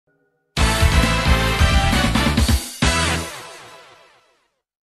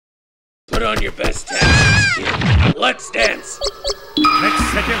Put on your best dance, kid. Let's dance.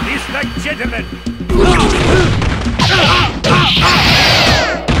 Let's settle this like gentlemen.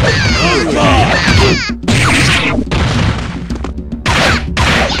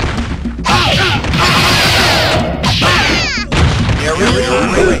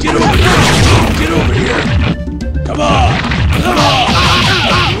 Get over here! Get over here! Come on! Come on!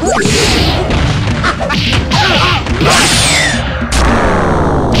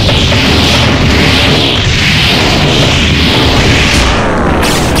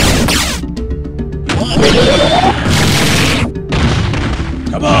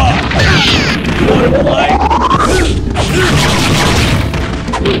 Come on! You wanna play?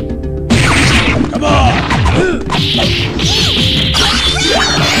 Come on!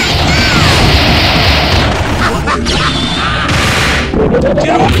 Get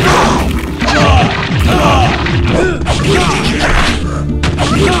over here! Come on! Come on!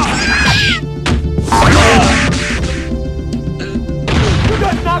 You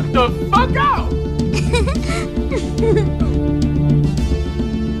got knocked the fuck out!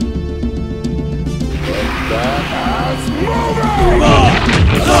 Come on!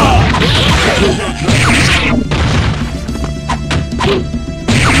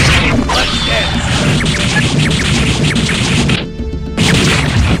 Let's dance!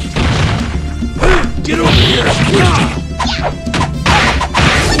 Get over here!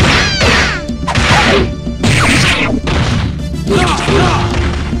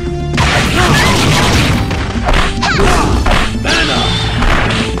 Mana!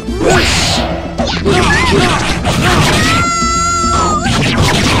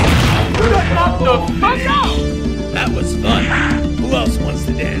 Knock the fuck out! That was fun. Who else wants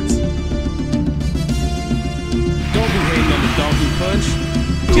to dance? Don't behave on the donkey punch.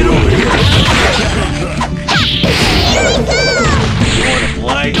 Get over here! You wanna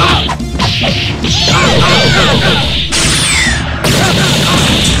play?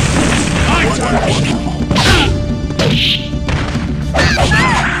 My turn!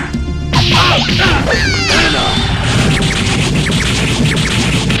 Anna!